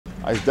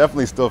I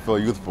definitely still feel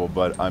youthful,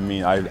 but I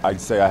mean, I'd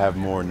say I have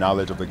more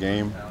knowledge of the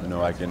game. You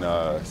know, I can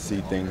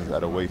see things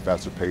at a way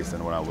faster pace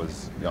than when I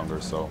was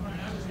younger. So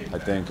I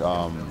think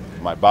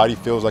my body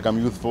feels like I'm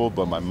youthful,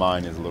 but my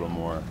mind is a little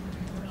more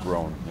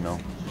grown, you know?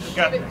 You've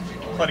got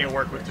plenty of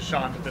work with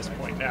Deshaun at this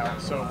point now.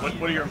 So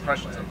what are your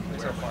impressions of him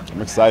so far?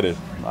 I'm excited.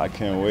 I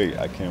can't wait.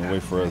 I can't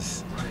wait for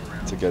us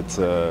to get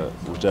to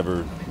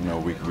whichever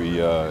week we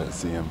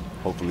see him.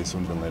 Hopefully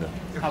sooner than later.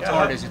 How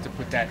hard is it to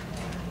put that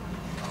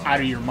out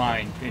of your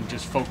mind and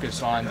just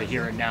focus on the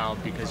here and now,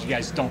 because you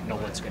guys don't know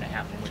what's going to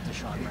happen with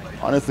Deshaun right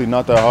now? Honestly,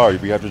 not that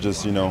hard. We have to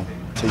just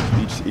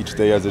take each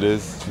day as it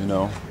is.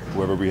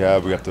 Whoever we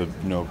have to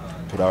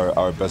put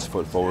our best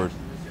foot forward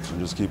and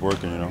just keep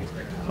working.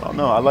 Oh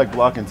no, I like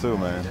blocking too,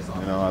 man.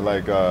 I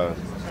like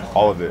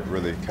all of it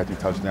really. Catching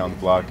touchdowns,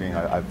 blocking.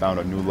 I found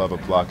a new love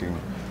of blocking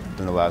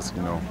in the last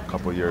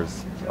couple of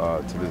years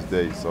to this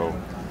day. So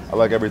I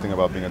like everything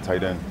about being a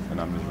tight end,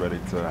 and I'm just ready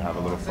to have a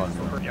little fun.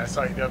 Yeah, I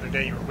saw you the other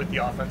day. You were with the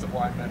offensive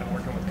linemen and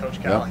working with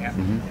Coach Callahan. Yeah.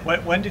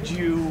 Mm-hmm. When did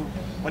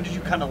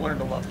you kind of learn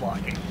to love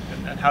blocking,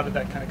 and how did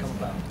that kind of come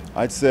about?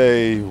 I'd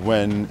say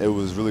when it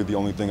was really the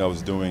only thing I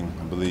was doing.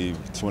 I believe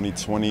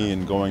 2020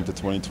 and going to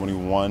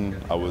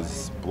 2021, I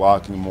was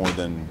blocking more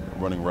than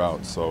running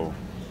routes. So,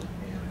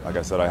 like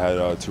I said, I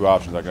had two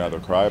options. I could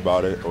either cry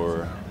about it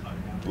or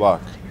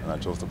block, and I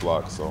chose to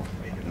block. So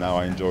now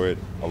I enjoy it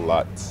a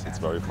lot. It's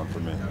very fun for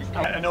me.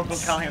 I know Bill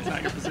Callahan's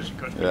not your position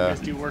coach, but you guys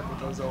do work with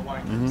those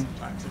O-linemen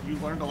sometimes. Have you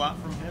learned a lot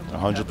from him?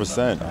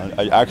 100%.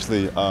 I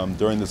actually,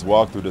 during this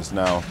walkthrough just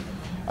now,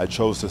 I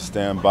chose to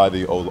stand by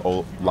the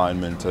O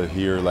linemen to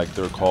hear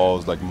their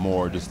calls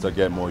more, just to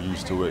get more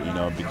used to it,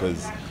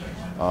 because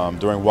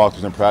during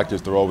walkthroughs in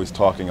practice, they're always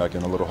talking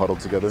in a little huddle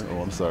together.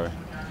 Oh, I'm sorry.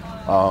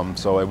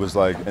 So it was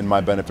in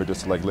my benefit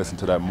just to listen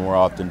to that more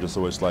often, just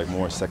so it's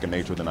more second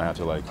nature than I have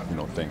to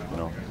think.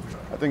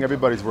 I think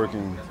everybody's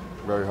working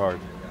very hard,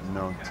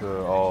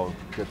 to all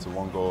get to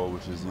one goal,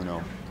 which is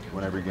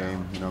win every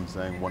game. What I'm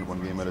saying, one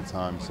game at a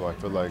time. So I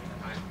feel like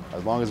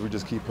as long as we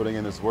just keep putting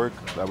in this work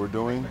that we're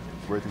doing,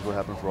 great things will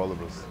happen for all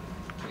of us.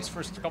 These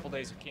first couple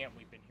days of camp,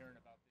 we've been